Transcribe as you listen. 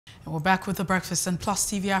We're back with the Breakfast and Plus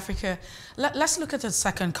TV Africa. Let's look at the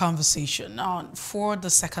second conversation. For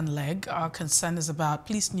the second leg, our concern is about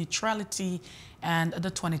police neutrality and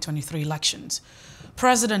the 2023 elections.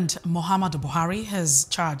 President Muhammadu Buhari has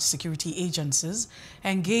charged security agencies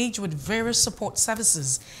engaged with various support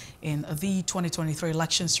services in the 2023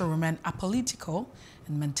 elections to remain apolitical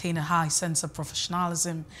and maintain a high sense of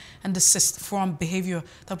professionalism and desist from behavior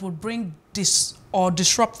that would bring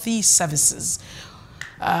disrupt these services.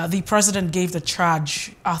 The president gave the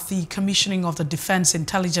charge at the commissioning of the Defense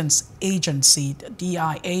Intelligence Agency, the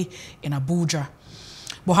DIA, in Abuja.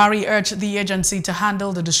 Buhari urged the agency to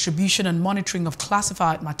handle the distribution and monitoring of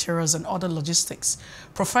classified materials and other logistics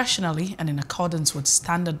professionally and in accordance with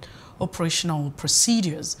standard operational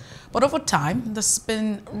procedures. But over time, there's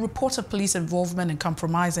been reports of police involvement in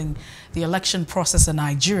compromising the election process in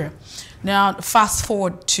Nigeria. Now, fast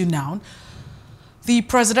forward to now. The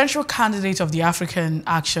presidential candidate of the African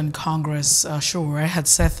Action Congress, Showore, had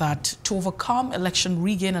said that to overcome election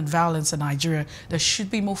rigging and violence in Nigeria, there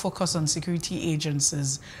should be more focus on security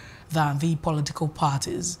agencies than the political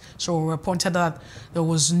parties. Showore pointed that there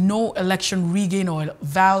was no election rigging or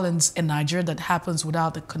violence in Nigeria that happens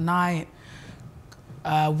without the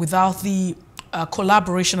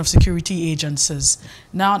collaboration of security agencies.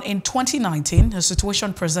 Now, in 2019, the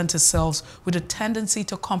situation presented itself with a tendency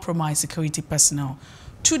to compromise security personnel.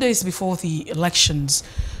 2 days before the elections,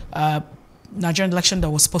 Nigerian election that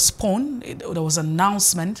was postponed, there was an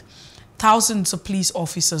announcement. Thousands of police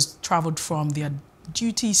officers traveled from their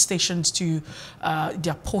duty stations to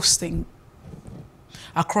their posting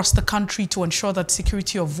across the country to ensure that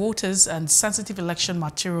security of voters and sensitive election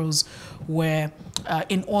materials were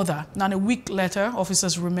in order. Now, a week later,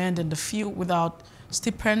 officers remained in the field without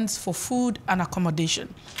stipends for food and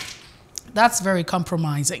accommodation. That's very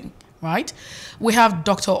compromising, right? We have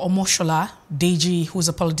Dr. Omoshola Deji, who's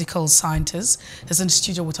a political scientist, is in the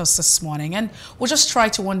studio with us this morning. And we'll just try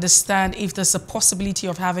to understand if there's a possibility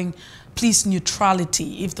of having police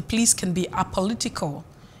neutrality, if the police can be apolitical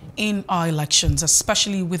in our elections,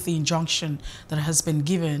 especially with the injunction that has been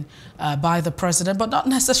given by the president, but not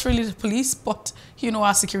necessarily the police, but,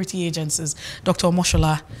 our security agencies. Dr.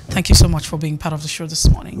 Omoshola, thank you so much for being part of the show this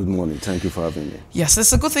morning. Good morning. Thank you for having me. Yes,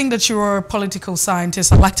 it's a good thing that you're a political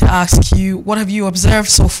scientist. I'd like to ask you, what have you observed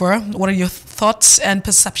so far? What are your thoughts and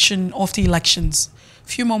perception of the elections? A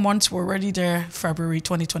few more months, we're already there, February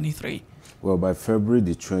 2023. Well, by February,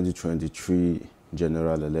 the 2023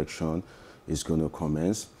 general election is going to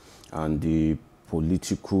commence, and the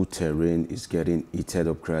political terrain is getting heated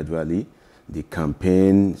up gradually. The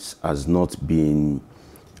campaign has not been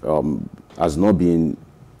on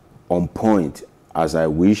point as I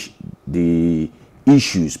wish. The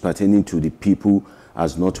issues pertaining to the people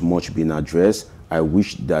has not much been addressed. I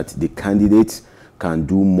wish that the candidates can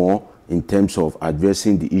do more in terms of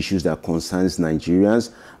addressing the issues that concerns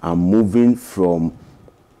Nigerians and moving from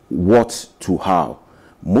what to how.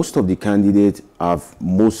 Most of the candidates have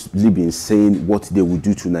mostly been saying what they will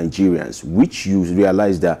do to Nigerians, which you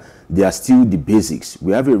realize that they are still the basics.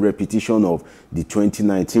 We have a repetition of the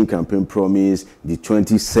 2019 campaign promise, the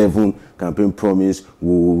 27 campaign promise.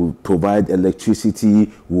 We will provide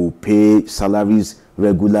electricity, we will pay salaries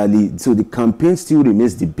regularly. So the campaign still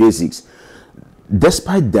remains the basics.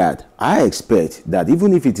 Despite that, I expect that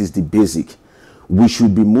even if it is the basic, we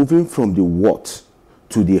should be moving from the what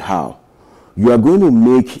to the how. You are going to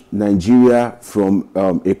make Nigeria from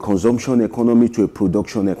a consumption economy to a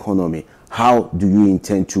production economy. How do you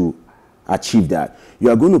intend to achieve that? You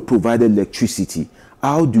are going to provide electricity.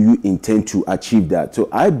 How do you intend to achieve that? So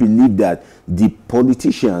I believe that the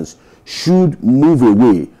politicians should move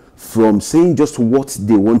away from saying just what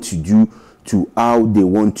they want to do to how they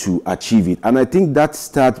want to achieve it. And I think that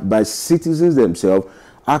starts by citizens themselves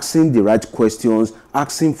asking the right questions,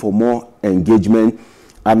 asking for more engagement.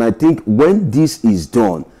 And I think when this is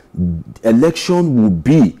done, election will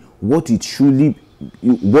be what it truly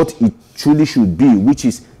should be, which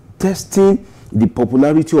is testing the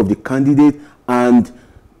popularity of the candidate and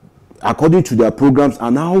according to their programs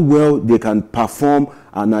and how well they can perform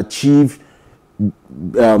and achieve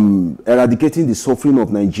eradicating the suffering of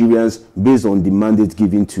Nigerians based on the mandate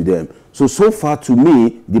given to them. So far to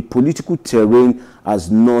me, the political terrain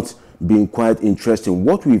has not been quite interesting.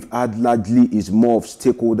 What we've had largely is more of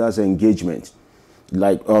stakeholders engagement.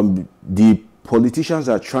 Like the politicians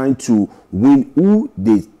are trying to win who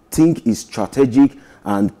they think is strategic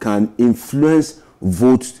and can influence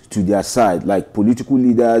votes to their side, like political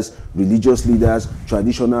leaders, religious leaders,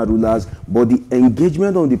 traditional rulers. But the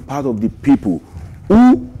engagement on the part of the people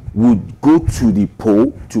who would go to the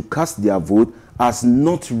poll to cast their vote has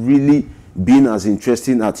not really been as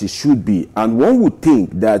interesting as it should be. And one would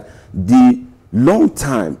think that the long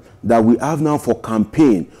time that we have now for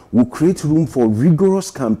campaign will create room for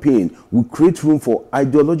rigorous campaign, will create room for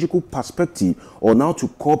ideological perspective, or now to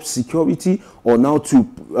curb security, or now to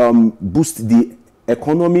boost the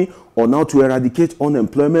economy, or now to eradicate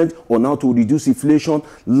unemployment, or now to reduce inflation.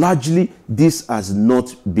 Largely, this has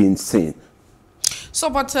not been seen. So,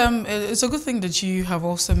 but it's a good thing that you have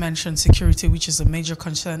also mentioned security, which is a major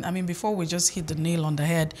concern. I mean, before we just hit the nail on the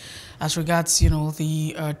head as regards, you know,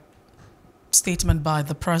 the statement by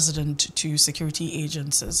the president to security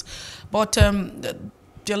agencies. But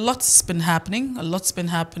there lots been happening. A lot's been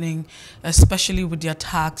happening, especially with the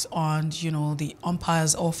attacks on, you know, the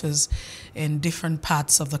umpire's office in different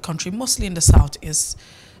parts of the country, mostly in the southeast.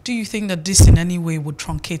 Do you think that this in any way would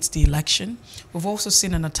truncate the election? We've also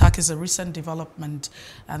seen an attack as a recent development,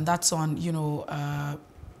 and that's on, you know,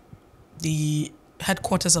 the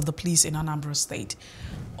headquarters of the police in Anambra State.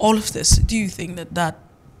 All of this, do you think that that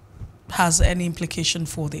has any implication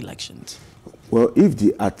for the elections? Well, if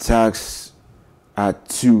the attacks are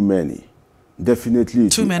too many, definitely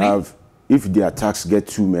it will have, if the attacks get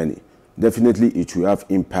too many, definitely it will have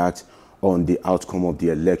impact on the outcome of the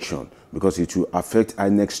election, because it will affect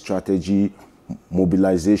INEC strategy,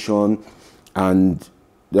 mobilization, and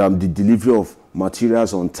the delivery of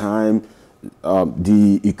materials on time,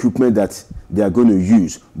 the equipment that they are going to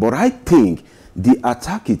use. But I think the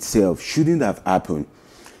attack itself shouldn't have happened.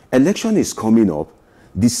 Election is coming up.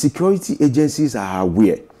 The security agencies are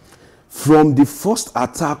aware. From the first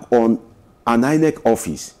attack on an INEC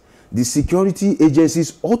office, the security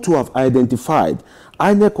agencies ought to have identified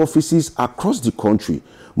INEC offices across the country,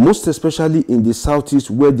 most especially in the southeast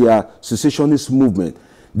where there are secessionist movement.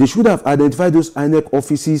 They should have identified those INEC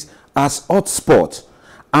offices as hotspots,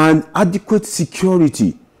 and adequate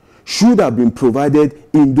security should have been provided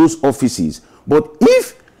in those offices. But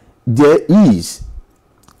if there is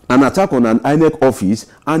an attack on an INEC office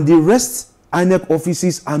and the rest INEC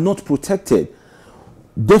offices are not protected,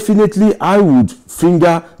 definitely I would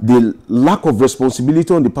finger the lack of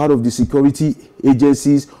responsibility on the part of the security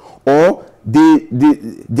agencies, or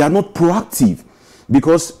they are not proactive,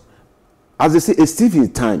 because as they say, a thief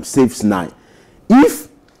in time saves nine. If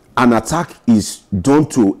an attack is done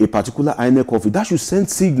to a particular INEC office, that should send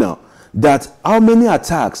signal that how many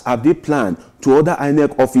attacks have they planned to other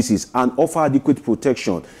INEC offices and offer adequate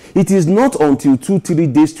protection. It is not until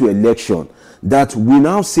 2-3 days to election that we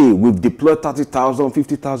now say we've deployed 30,000,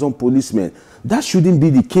 50,000 policemen. That shouldn't be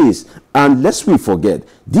the case. And lest we forget,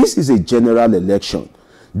 this is a general election.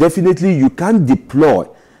 Definitely you can't deploy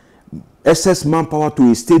excess manpower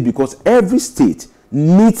to a state, because every state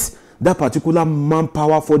needs that particular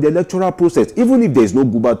manpower for the electoral process. Even if there is no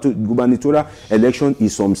gubernatorial election in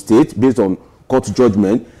some state based on court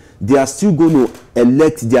judgment, they are still going to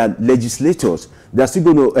elect their legislators. They are still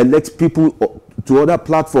going to elect people to other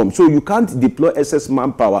platforms. So you can't deploy excess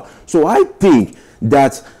manpower. So I think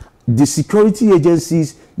that the security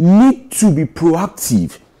agencies need to be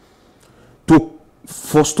proactive to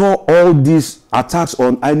forestall all these attacks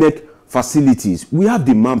on INEC facilities. We have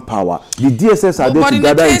the manpower. The DSS are there to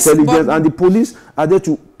gather intelligence, and the police are there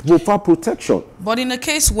to provide protection. But in a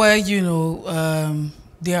case where, you know,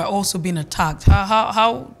 they are also being attacked,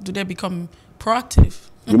 how do they become proactive?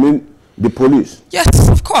 You mean the police? Yes,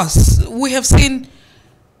 of course. We have seen,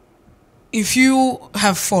 if you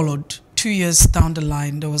have followed 2 years down the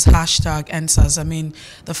line, there was #EndSARS. I mean,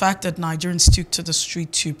 the fact that Nigerians took to the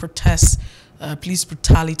street to protest police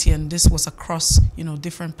brutality, and this was across, you know,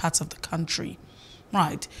 different parts of the country,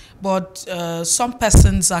 right? But some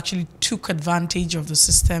persons actually took advantage of the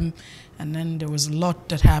system, and then there was a lot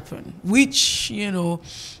that happened, which, you know,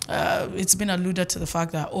 it's been alluded to the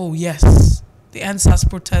fact that, oh yes, the EndSARS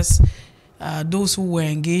protests, those who were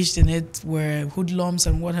engaged in it were hoodlums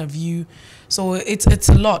and what have you. So it's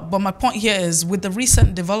a lot. But my point here is, with the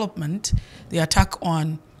recent development, the attack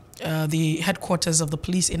on the headquarters of the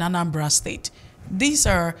police in Anambra State, these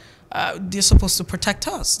are, they're supposed to protect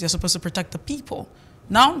us. They're supposed to protect the people.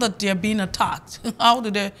 Now that they're being attacked, how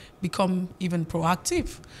do they become even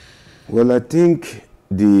proactive? Well, I think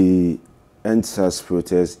the EndSARS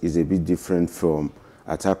protest is a bit different from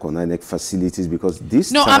attack on INEC facilities, because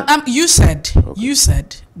this you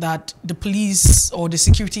said that the police or the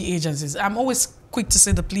security agencies, I'm always quick to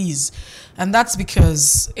say the police, and that's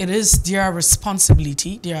because it is their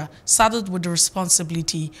responsibility. They are saddled with the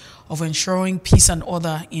responsibility of ensuring peace and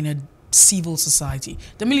order in a civil society.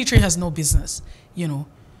 The military has no business, you know,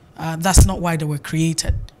 that's not why they were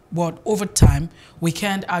created. But over time, we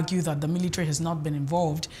can't argue that the military has not been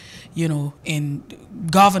involved, you know, in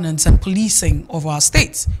governance and policing of our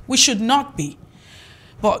states. We should not be.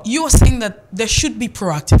 But you are saying that there should be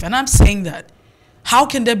proactive. And I'm saying that how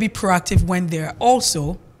can they be proactive when they're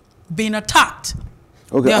also being attacked?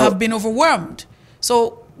 Okay, they have been overwhelmed.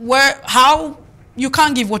 So how you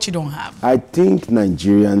can't give what you don't have? I think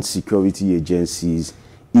Nigerian security agencies,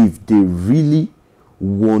 if they really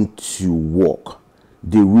want to work,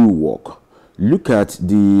 they will work. Look at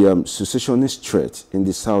the secessionist threat in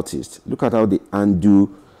the southeast. Look at how they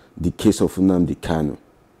undo the case of Nnamdi Kanu.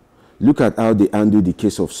 Look at how they undo the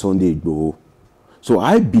case of Sunday Igboho. So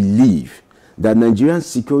I believe that Nigerian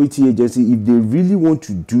security agency, if they really want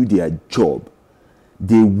to do their job,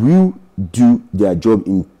 they will do their job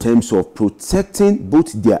in terms of protecting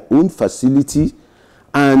both their own facilities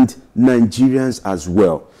and Nigerians as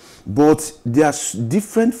well. But there are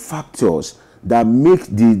different factors that make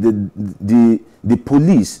the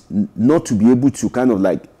police not to be able to kind of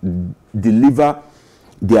like deliver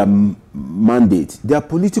their mandate. There are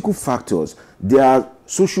political factors, there are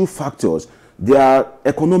social factors, there are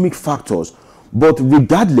economic factors. But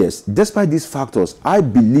regardless, despite these factors, I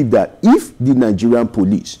believe that if the Nigerian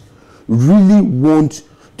police really want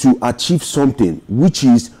to achieve something, which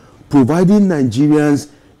is providing Nigerians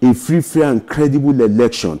a free, fair, and credible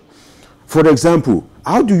election. For example,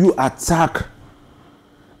 how do you attack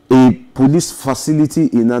a police facility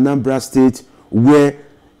in Anambra State where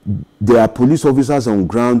there are police officers on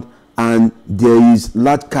ground and there is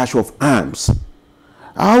large cache of arms?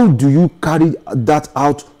 How do you carry that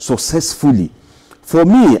out successfully? For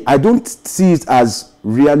me, I don't see it as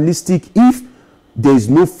realistic if there is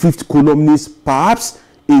no fifth columnist, perhaps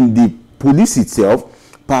in the police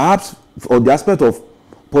itself, perhaps on the aspect of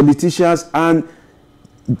politicians and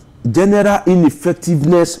general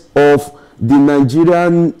ineffectiveness of the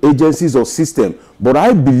Nigerian agencies or system. But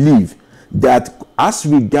I believe that as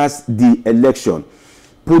regards the election,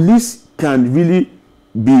 police can really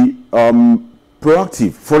be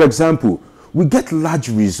proactive. For example, we get large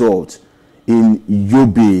results in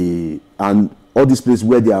Yobe and all these places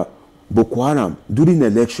where there are Boko Haram during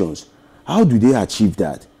elections. How do they achieve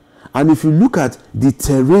that? And if you look at the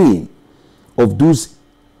terrain of those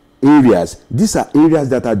areas, these are areas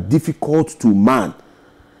that are difficult to man.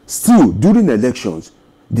 Still, during elections,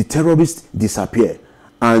 the terrorists disappear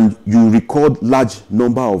and you record large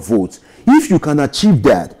number of votes. If you can achieve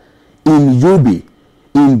that in Yobe,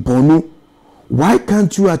 in Borno, why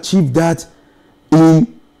can't you achieve that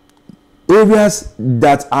in areas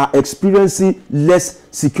that are experiencing less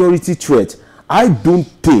security threat? I don't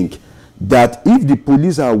think that if the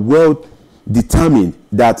police are well determined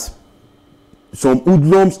that some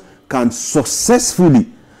hoodlums can successfully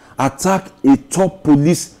attack a top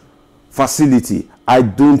police facility, I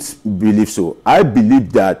don't believe so. I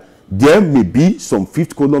believe that there may be some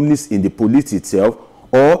fifth columnists in the police itself,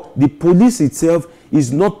 or the police itself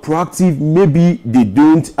is not proactive. Maybe they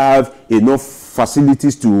don't have enough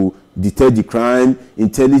facilities to deter the crime,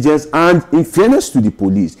 intelligence, and in fairness to the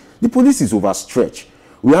police is overstretched.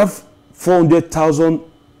 We have 400,000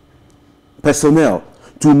 personnel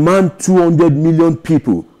to man 200 million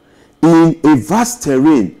people in a vast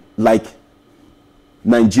terrain like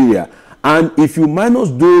Nigeria. And if you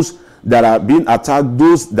minus those that are being attacked,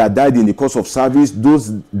 those that died in the course of service,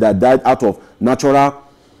 those that died out of natural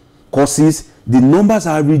causes, the numbers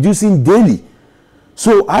are reducing daily.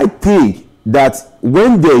 So I think that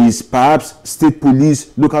when there is perhaps state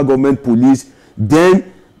police, local government police,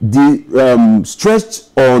 then the stretch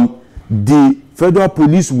on the federal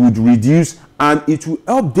police would reduce, and it will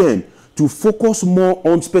help them to focus more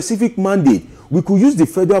on specific mandate. We could use the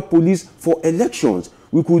federal police for elections.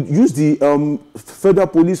 We could use the federal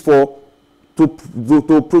police to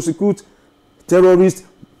prosecute terrorists,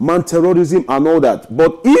 man terrorism and all that.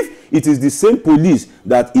 But if it is the same police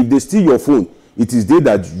that if they steal your phone, it is they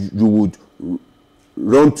that you would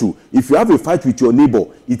run to. If you have a fight with your neighbor,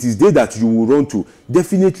 it is they that you will run to.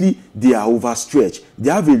 Definitely, they are overstretched.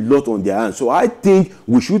 They have a lot on their hands. So I think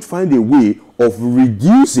we should find a way of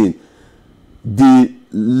reducing the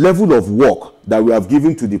level of work that we have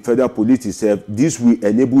given to the federal police itself. This will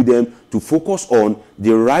enable them to focus on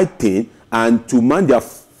the right thing and to man their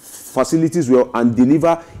facilities well and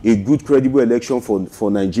deliver a good, credible election for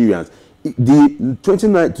Nigerians. The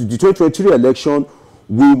 2023 election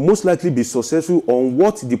will most likely be successful on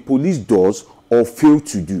what the police does or fail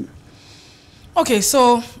to do. Okay,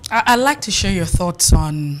 so I'd like to share your thoughts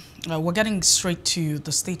on, we're getting straight to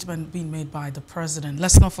the statement being made by the president.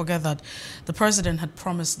 Let's not forget that the president had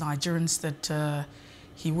promised Nigerians that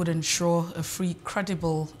he would ensure a free,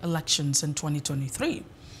 credible elections in 2023.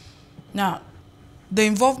 Now, the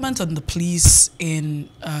involvement of the police in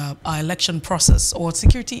our election process or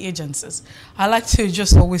security agencies. I like to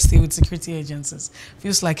just always stay with security agencies.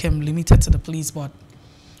 Feels like I'm limited to the police, but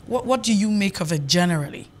what do you make of it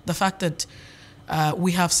generally? The fact that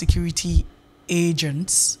we have security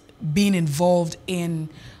agents being involved in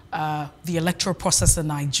the electoral process in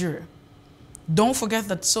Nigeria. Don't forget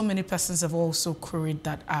that so many persons have also queried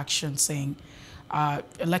that action, saying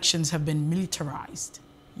elections have been militarized.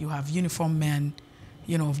 You have uniformed men,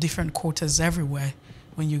 you know, of different quarters everywhere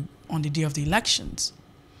when you on the day of the elections.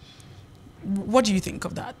 What do you think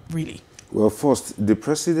of that, really? Well, first, the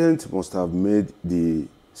president must have made the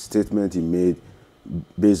statement he made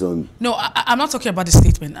based on... No, I'm not talking about the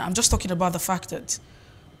statement. I'm just talking about the fact that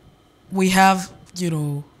we have, you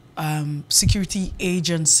know, security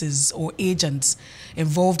agencies or agents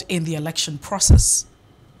involved in the election process.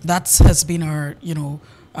 That has been our, you know,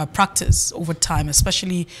 practice over time,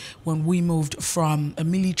 especially when we moved from a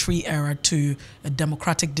military era to a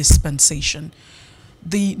democratic dispensation.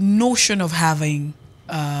 The notion of having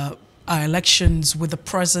our elections with the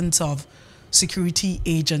presence of security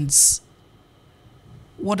agents,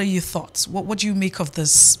 what are your thoughts? What do you make of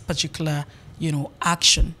this particular, you know,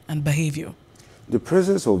 action and behavior? The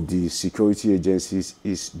presence of the security agencies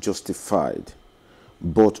is justified,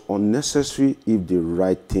 but unnecessary if the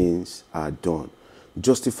right things are done.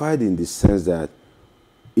 Justified in the sense that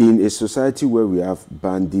in a society where we have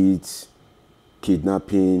bandits,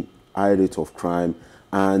 kidnapping, high rate of crime,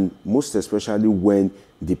 and most especially when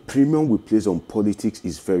the premium we place on politics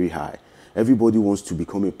is very high. Everybody wants to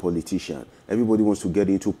become a politician. Everybody wants to get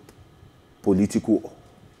into political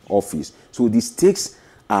office. So the stakes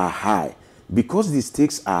are high. Because the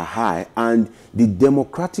stakes are high and the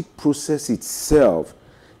democratic process itself,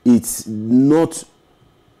 it's not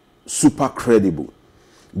super credible,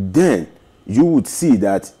 then you would see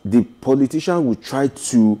that the politician would try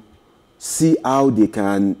to see how they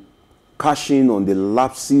can cash in on the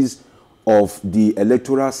lapses of the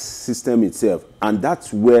electoral system itself. And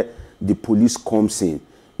that's where the police comes in.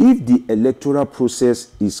 If the electoral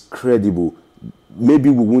process is credible, maybe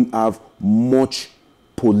we won't have much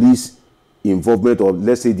police involvement, or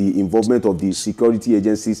let's say the involvement of the security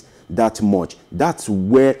agencies that much. That's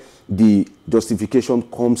where the justification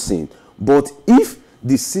comes in. But if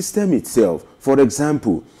the system itself, for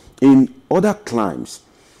example, in other climes,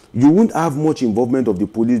 you won't have much involvement of the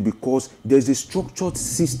police because there's a structured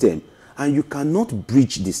system and you cannot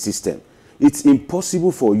breach the system. It's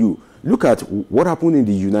impossible for you. Look at what happened in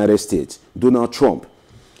the United States. Donald Trump,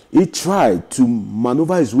 he tried to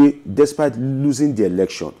maneuver his way despite losing the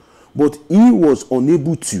election, but he was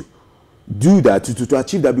unable to do that, to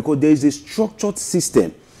achieve that, because there is a structured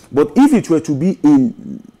system. But if it were to be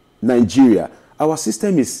in Nigeria, our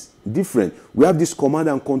system is different. We have this command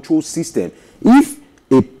and control system. If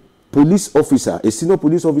a police officer, a senior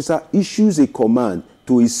police officer, issues a command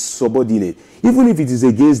to his subordinate, even if it is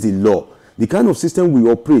against the law, the kind of system we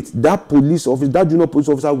operate, that police officer, that junior police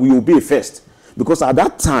officer will obey first. Because at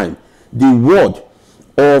that time, the word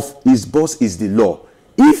of his boss is the law.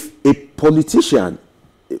 If a politician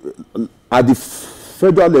at the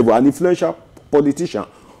federal level, an influential politician,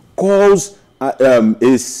 calls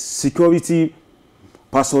a security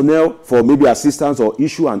personnel for maybe assistance or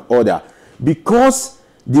issue an order, because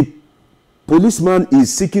the policeman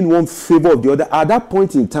is seeking one favor of the other, at that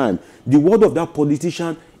point in time, the word of that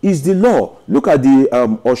politician is the law. Look at the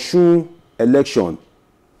Osun election,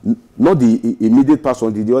 not the immediate past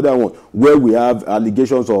one, the other one, where we have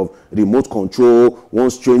allegations of remote control, one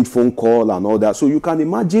strange phone call and all that. So you can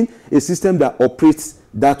imagine a system that operates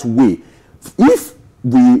that way. If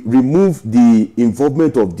we remove the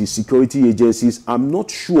involvement of the security agencies, I'm not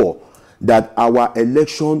sure that our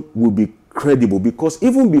election will be credible, because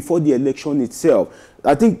even before the election itself,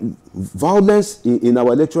 I think violence in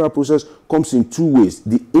our electoral process comes in two ways: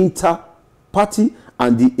 the inter-party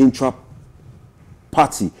and the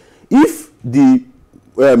intra-party. If the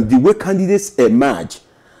way candidates emerge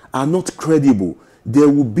are not credible, there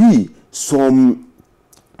will be some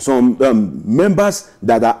members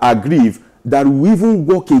that are aggrieved that will even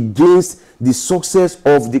work against the success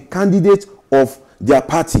of the candidate of their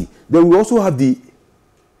party. Then we also have the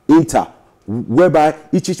inter, whereby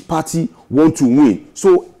each party want to win.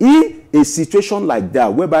 So in a situation like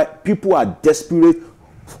that, whereby people are desperate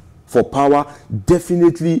for power,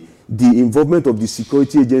 definitely the involvement of the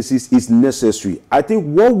security agencies is necessary. I think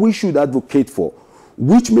what we should advocate for,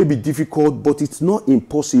 which may be difficult but it's not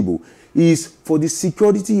impossible, is for the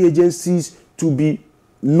security agencies to be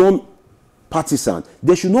non-partisan.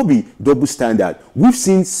 There should not be double standard. We've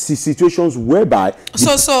seen situations whereby...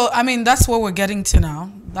 So I mean, that's what we're getting to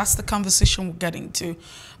now. That's the conversation we're getting to.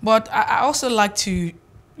 But I also like to,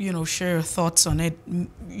 share your thoughts on it.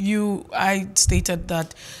 I stated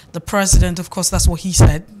that the president, of course, that's what he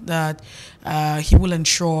said, that he will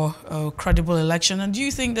ensure a credible election. And do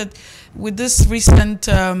you think that with this recent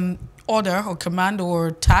order or command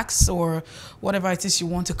or tax or whatever it is you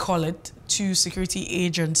want to call it to security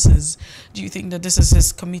agencies, do you think that this is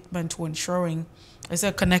his commitment to ensuring, is there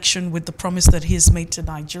a connection with the promise that he has made to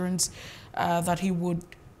Nigerians that he would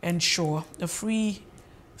ensure a free,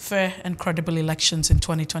 fair and credible elections in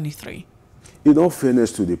 2023? In all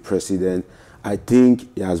fairness to the president, I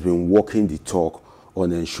think he has been walking the talk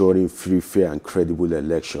on ensuring free, fair and credible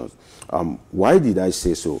elections. Why did I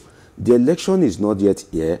say so? The election is not yet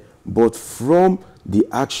here, but from the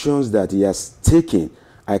actions that he has taken,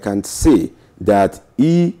 I can say that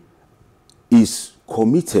he is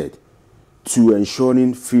committed to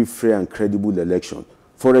ensuring free, fair and credible election.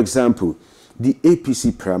 For example, the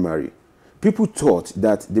APC primary. People thought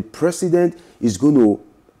that the president is going to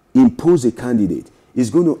impose a candidate, is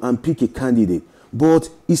going to unpick a candidate, but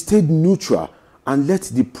he stayed neutral and let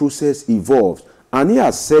the process evolve. And he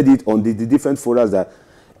has said it on the different forums that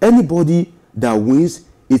anybody that wins,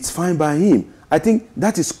 it's fine by him. I think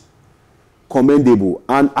that is commendable.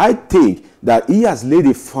 And I think that he has laid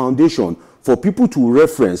a foundation for people to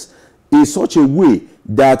reference in such a way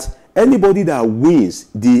that anybody that wins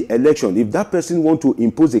the election, if that person wants to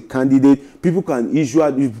impose a candidate, people can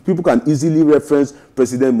easily reference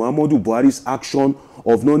President Muhammadu Buhari's action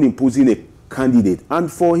of not imposing a candidate.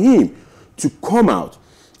 And for him to come out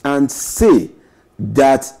and say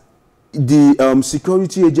that the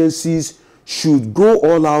security agencies should go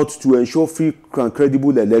all out to ensure free and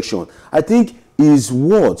credible election, I think his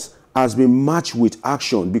words has been matched with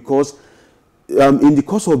action, because in the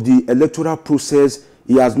course of the electoral process,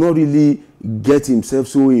 he has not really get himself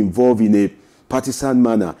so involved in a partisan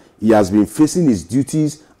manner. He has been facing his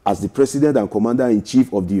duties as the president and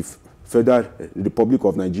commander-in-chief of the Federal Republic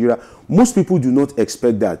of Nigeria. Most people do not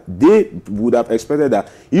expect that. They would have expected that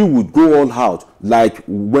he would go all out, like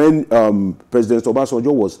when President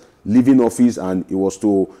Obasanjo was leaving office and he was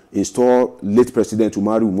to install late President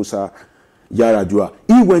Umaru Musa Yar'Adua.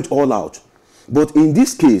 He went all out. But in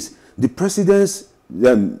this case, the president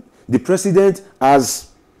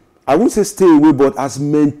has, I won't say stay away, but has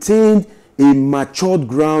maintained a matured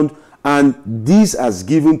ground, and this has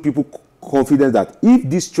given people confidence that if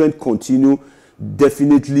this trend continue,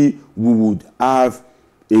 definitely we would have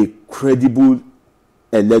a credible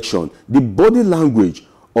election. The body language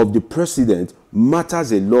of the president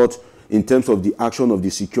matters a lot in terms of the action of the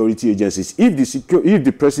security agencies. If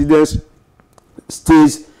the president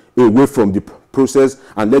stays away from the process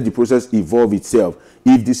and let the process evolve itself,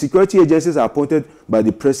 if the security agencies are appointed by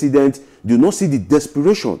the president do not see the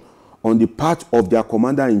desperation on the part of their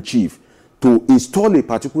commander-in-chief to install a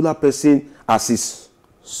particular person as his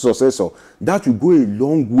successor, that will go a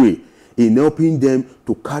long way in helping them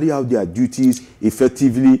to carry out their duties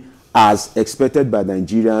effectively as expected by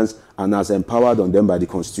Nigerians and as empowered on them by the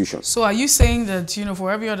Constitution. So are you saying that, for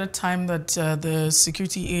every other time that the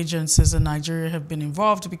security agencies in Nigeria have been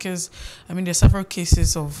involved, because, there are several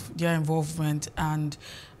cases of their involvement, and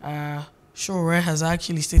Shore has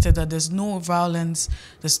actually stated that there's no violence,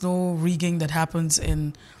 there's no rigging that happens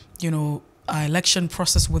in, our election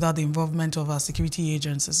process without the involvement of our security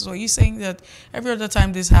agencies. So are you saying that every other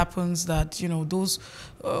time this happens, that, those,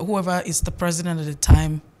 whoever is the president at the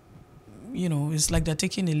time, it's like they're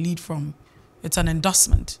taking a lead from, it's an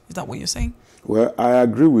endorsement. Is that what you're saying? Well, I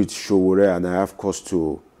agree with Showore, and I have cause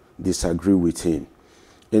to disagree with him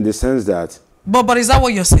in the sense that... But is that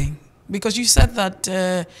what you're saying? Because you said that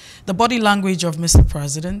the body language of Mr.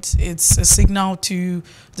 President, it's a signal to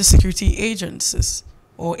the security agencies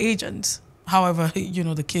or agents, however,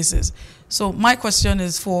 the case is. So my question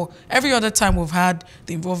is, for every other time we've had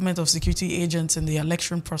the involvement of security agents in the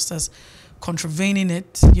election process, contravening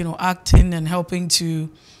it, acting and helping to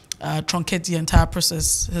truncate the entire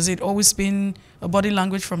process, has it always been a body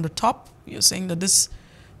language from the top? You're saying that this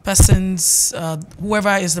person's,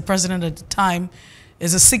 whoever is the president at the time,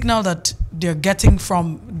 is a signal that they're getting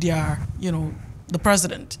from their, the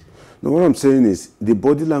president? No, what I'm saying is the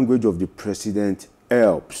body language of the president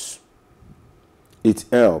helps. It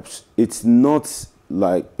helps. It's not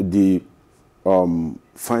like the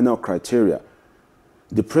final criteria.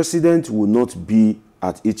 The president will not be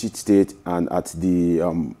at each state and at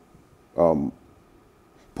the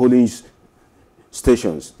polling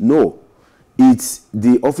stations. No, it's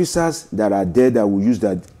the officers that are there that will use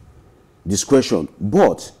that discretion.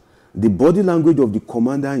 But the body language of the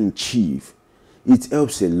commander-in-chief, it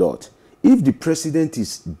helps a lot. If the president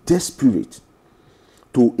is desperate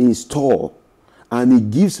to install, and he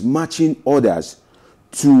gives marching orders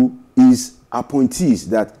to his appointees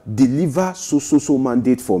that deliver so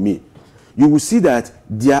mandate for me, you will see that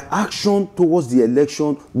their action towards the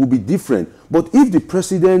election will be different. But if the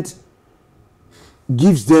president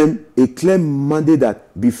gives them a clear mandate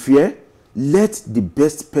that be fair, let the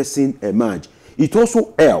best person emerge, it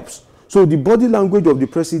also helps. So the body language of the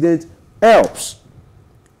president helps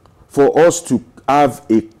for us to have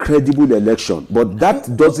a credible election. But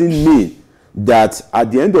that doesn't mean that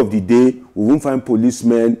at the end of the day, we won't find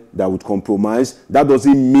policemen that would compromise. That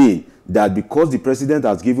doesn't mean that because the president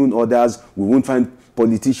has given orders, we won't find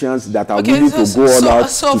politicians that are willing to go all out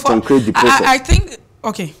to concrete the process. I think,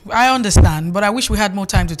 okay, I understand, but I wish we had more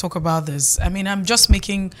time to talk about this. I mean, I'm just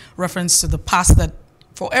making reference to the past, that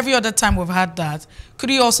for every other time we've had that, could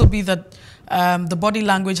it also be that the body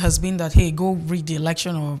language has been that, hey, go read the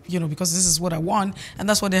election, or, you know, because this is what I want, and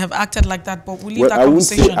that's why they have acted like that. But we'll leave that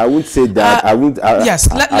conversation. I wouldn't say that.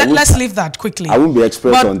 Let's leave that quickly. I won't be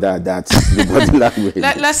expert on that. That's the body language.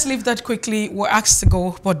 Let's leave that quickly. We're asked to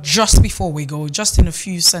go, but just before we go, just in a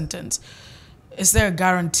few sentences, is there a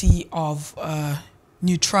guarantee of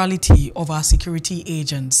neutrality of our security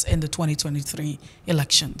agents in the 2023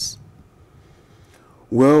 elections?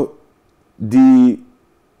 Well, the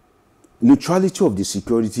neutrality of the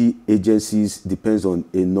security agencies depends on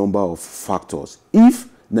a number of factors. If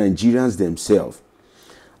Nigerians themselves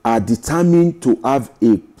are determined to have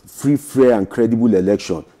a free, fair, and credible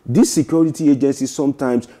election, these security agencies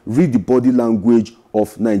sometimes read the body language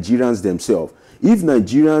of Nigerians themselves. If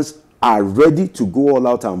Nigerians are ready to go all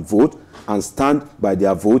out and vote and stand by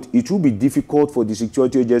their vote, it will be difficult for the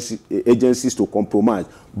security agencies to compromise.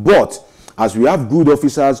 But as we have good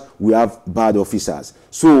officers, we have bad officers.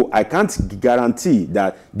 So I can't guarantee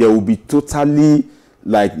that there will be totally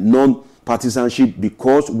like non-partisanship,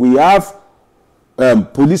 because we have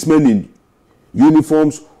policemen in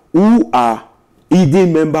uniforms who are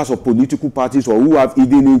hidden members of political parties, or who have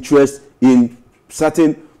hidden interest in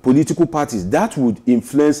certain political parties. That would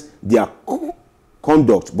influence their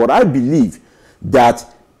conduct. But I believe that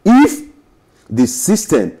if the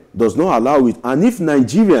system does not allow it, and if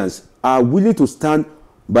Nigerians are willing to stand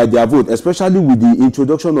by their vote, especially with the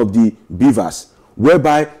introduction of the beavers,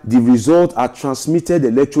 whereby the results are transmitted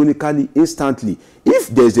electronically instantly. If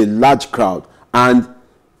there's a large crowd and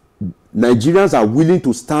Nigerians are willing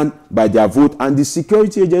to stand by their vote, and the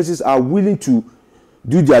security agencies are willing to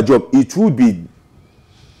do their job, it would be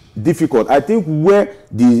difficult. I think where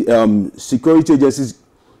the security agencies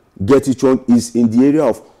get it wrong is in the area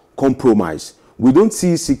of compromise. We don't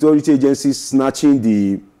see security agencies snatching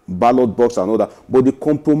the ballot box and all that, but they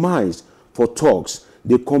compromise for talks,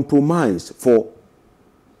 they compromise for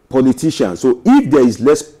politicians. So if there is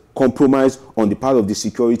less compromise on the part of the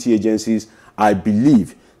security agencies, I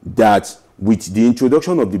believe that with the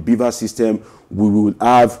introduction of the beaver system, we will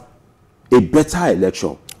have a better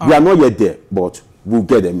election. We are not yet there, but we'll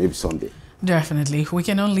get there maybe someday. Definitely. We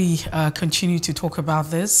can only continue to talk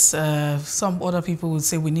about this. Some other people would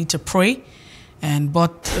say we need to pray,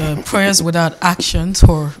 but prayers without actions,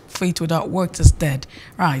 or faith without works, is dead.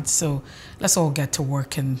 Right. So let's all get to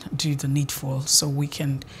work and do the needful so we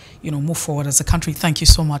can, move forward as a country. Thank you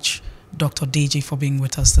so much, Dr. Deji, for being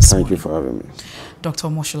with us this morning. Thank you for having me. Dr.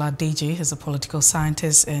 Omoshola Deji is a political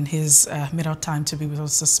scientist, and he's made out time to be with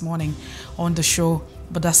us this morning on the show.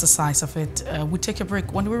 But that's the size of it. We'll take a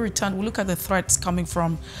break. When we return, we'll look at the threats coming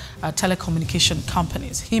from telecommunication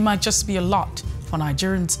companies. He might just be a lot for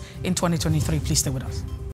Nigerians in 2023. Please stay with us.